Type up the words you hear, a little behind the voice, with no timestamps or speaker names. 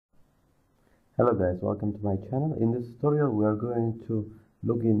Hello guys, welcome to my channel. In this tutorial we are going to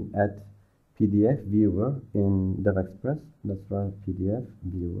log in at PdfViewer in DevExpress. Let's run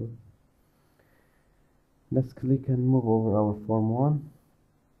PdfViewer. Let's click and move over our form 1.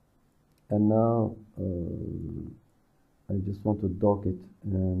 And now I just want to dock it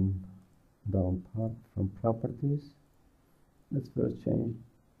and down part from properties. Let's first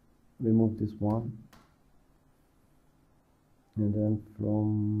remove this one, and then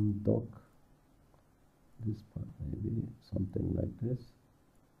from dock this part, maybe something like this.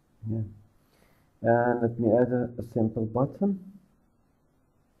 Yeah, and let me add a simple button,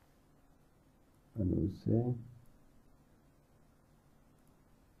 and we'll say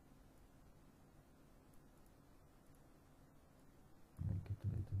make it a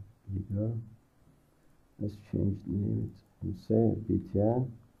little bigger. Let's change the name. We'll say btn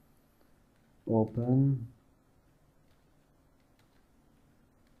open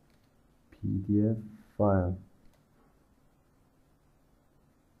PDF file.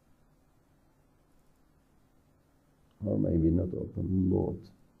 Or maybe not open, load.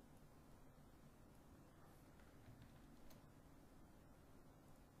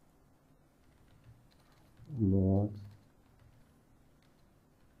 Load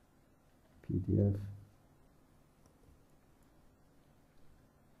PDF.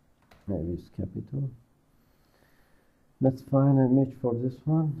 Maybe it's capital. Let's find an image for this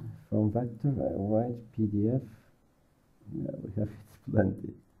one. From vector, I write PDF. Yeah, we have it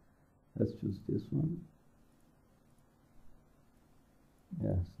plenty. Let's choose this one.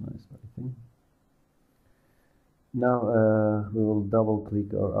 Yeah, it's nice, I think. Now we will double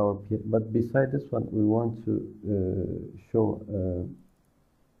click our PDF. But beside this one, we want to show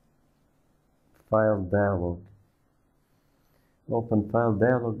file dialog. Open file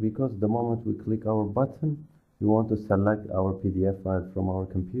dialog, because the moment we click our button, we want to select our PDF file from our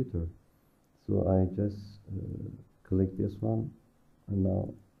computer. So I just click this one, and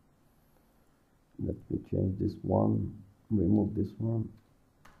now let me change this one, remove this one,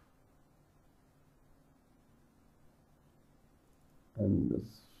 and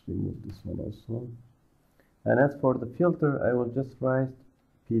let's remove this one also. And as for the filter, I will just write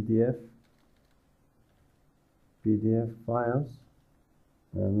PDF files,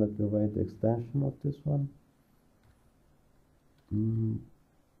 and let me write the extension of this one.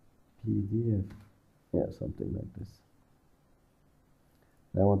 PDF, yeah, something like this.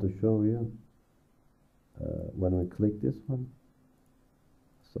 I want to show you when we click this one.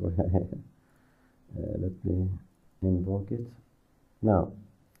 Sorry, let me invoke it. Now,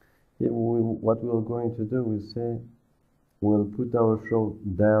 here what we're going to do is say we'll put our show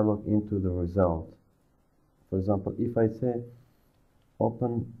dialog into the result. For example, if I say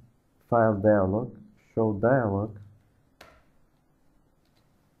open file dialog, show dialog.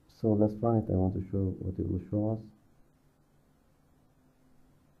 So let's run it. I want to show what it will show us.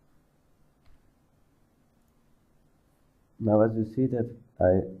 Now, as you see that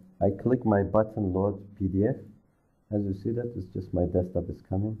I click my button load PDF. As you see that, it's just my desktop is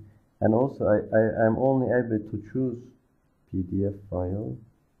coming. And also I'm only able to choose PDF file.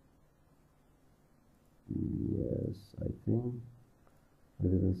 Yes, I think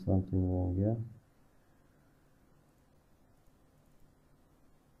there is something wrong here.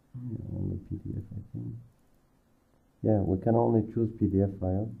 Yeah, only PDF, I think. Yeah, we can only choose PDF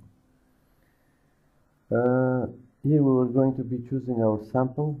file. Here we are going to be choosing our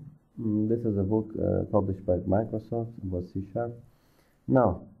sample. This is a book published by Microsoft about C#.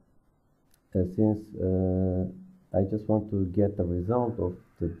 Now, since I just want to get the result of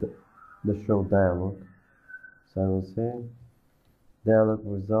the show dialog, so I will say dialog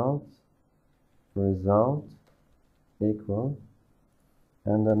result equal,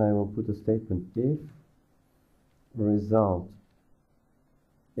 and then I will put a statement if result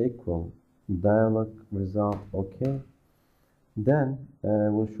equal dialog result okay, then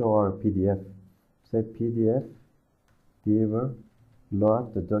we'll show our PDF. Say PdfViewer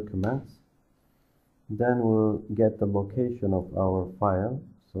load the documents, then we'll get the location of our file.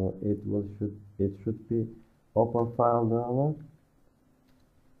 So it should be open file dialog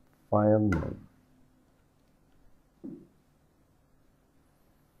file name.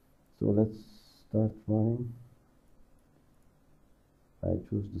 So let's start running. I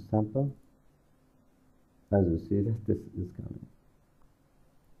choose the sample. As you see that this is coming.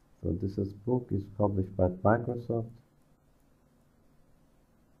 So this book is published by Microsoft.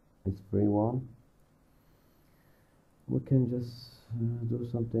 It's free one. We can just do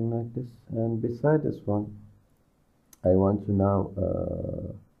something like this. And beside this one, I want to now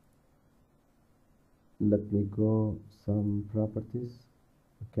let me go some properties.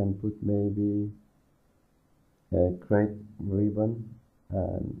 We can put maybe a create ribbon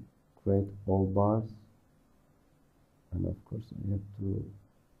and create all bars, and of course I have to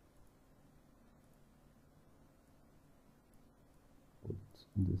put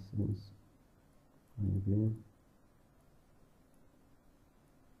the things maybe.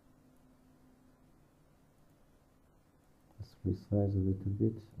 Let's resize a little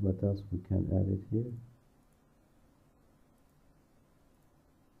bit. What else we can add it here?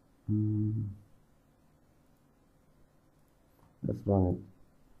 Let's run it.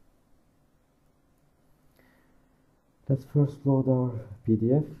 Let's first load our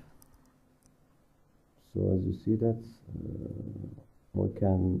PDF. So as you see that we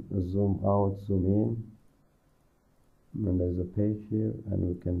can zoom out, zoom in, and there's a page here, and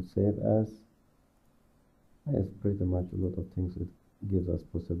we can save as. It's pretty much a lot of things. It gives us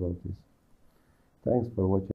possibilities. Thanks for watching.